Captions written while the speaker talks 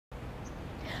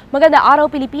Magandang araw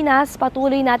Pilipinas,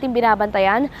 patuloy natin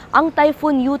binabantayan ang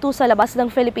Typhoon U2 sa labas ng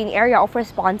Philippine Area of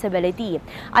Responsibility.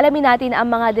 Alamin natin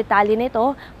ang mga detalye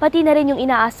nito, pati na rin yung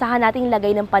inaasahan nating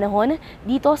lagay ng panahon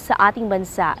dito sa ating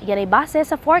bansa. Yan ay base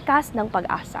sa forecast ng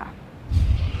Pag-asa.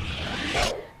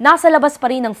 Nasa labas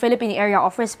pa rin ng Philippine Area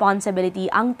of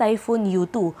Responsibility ang Typhoon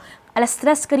U2. Alas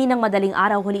 3 kaninang madaling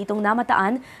araw huli itong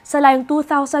namataan sa layong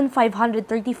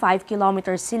 2,535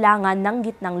 km silangan ng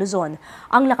gitnang Luzon.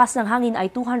 Ang lakas ng hangin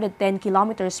ay 210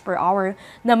 km per hour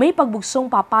na may pagbugsong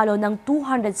papalo ng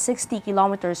 260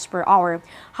 km per hour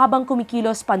habang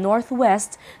kumikilos pa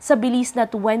northwest sa bilis na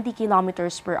 20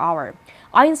 km per hour.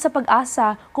 Ayon sa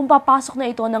Pag-asa, kung papasok na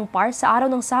ito ng PAR sa araw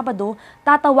ng Sabado,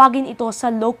 tatawagin ito sa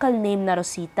local name na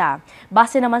Rosita.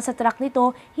 Base naman sa track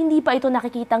nito, hindi pa ito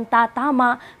nakikitang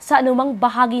tatama sa anumang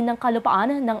bahagi ng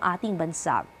kalupaan ng ating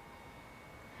bansa.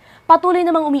 Patuloy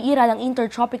namang umiiral ang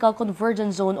Intertropical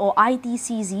Convergence Zone o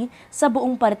ITCZ sa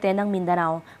buong parte ng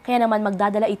Mindanao. Kaya naman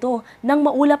magdadala ito ng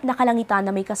maulap na kalangitan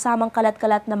na may kasamang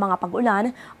kalat-kalat na mga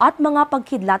pag-ulan at mga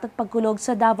pagkidlat at pagkulog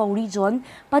sa Davao Region,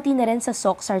 pati na rin sa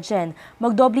Soc-Sargen.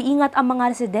 Magdoble ingat ang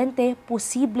mga residente,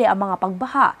 posible ang mga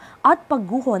pagbaha at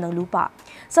pagguho ng lupa.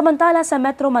 Samantala sa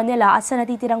Metro Manila at sa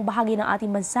natitirang bahagi ng ating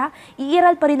bansa,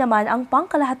 iiral pa rin naman ang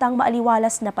pangkalahatang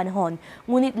maaliwalas na panahon.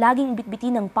 Ngunit laging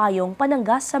bitbitin ng payong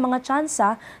pananggas sa mga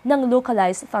tsansa ng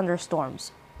localized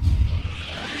thunderstorms.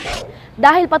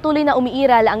 Dahil patuloy na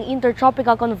umiiral ang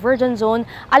Intertropical Convergence Zone,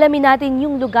 alamin natin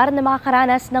yung lugar na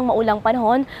makakaranas ng maulang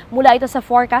panahon mula ito sa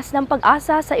forecast ng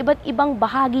Pag-asa sa iba't ibang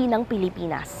bahagi ng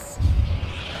Pilipinas.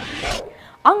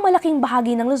 Ang malaking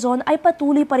bahagi ng Luzon ay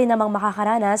patuloy pa rin namang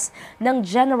makakaranas ng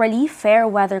generally fair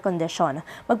weather condition.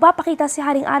 Magpapakita si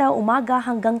Haring Araw umaga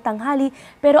hanggang tanghali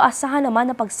pero asahan naman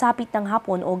na pagsapit ng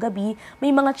hapon o gabi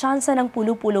may mga tsansa ng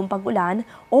pulo-pulong pag-ulan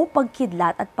o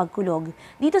pagkidlat at pagkulog.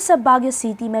 Dito sa Baguio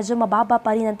City medyo mababa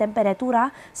pa rin ang temperatura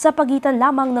sa pagitan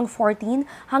lamang ng 14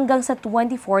 hanggang sa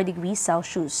 24 degrees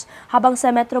Celsius. Habang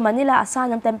sa Metro Manila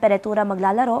asahan ang temperatura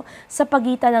maglalaro sa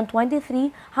pagitan ng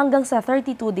 23 hanggang sa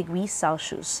 32 degrees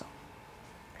Celsius.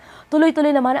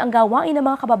 Tuloy-tuloy naman ang gawain ng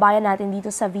mga kababayan natin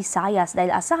dito sa Visayas dahil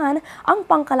asahan ang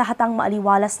pangkalahatang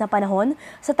maaliwalas na panahon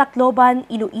sa Tacloban,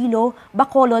 Iloilo,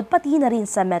 Bacolod, pati na rin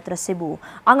sa Metro Cebu.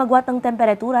 Ang agwat ng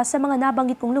temperatura sa mga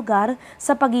nabanggit kong lugar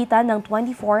sa pagitan ng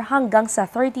 24 hanggang sa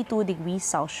 32 degrees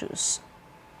Celsius.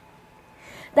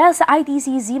 Dahil sa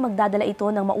ITCZ, magdadala ito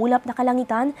ng maulap na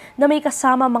kalangitan na may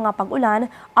kasama mga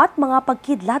pag-ulan at mga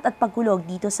pagkidlat at pagkulog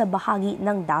dito sa bahagi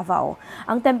ng Davao.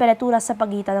 Ang temperatura sa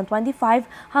pagitan ng 25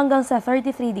 hanggang sa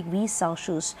 33 degrees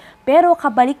Celsius. Pero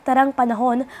kabaliktarang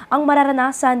panahon ang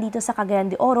mararanasan dito sa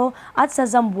Cagayan de Oro at sa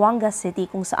Zamboanga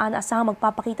City kung saan asahang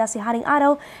magpapakita si Haring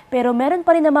Araw pero meron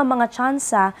pa rin naman mga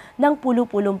tsansa ng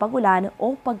pulo-pulong pag-ulan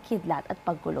o pagkidlat at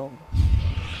pagkulog.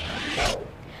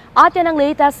 At yan ang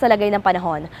latest sa lagay ng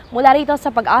panahon. Mula rito sa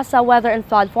Pag-asa Weather and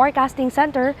Flood Forecasting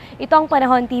Center, ito ang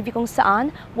Panahon TV kung saan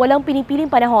walang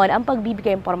pinipiling panahon ang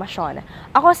pagbibigay impormasyon.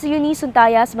 Ako si Eunice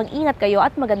Suntayas, mag-ingat kayo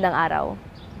at magandang araw.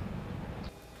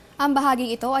 Ang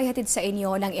bahaging ito ay hatid sa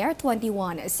inyo ng Air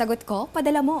 21. Sagot ko,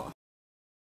 padala mo.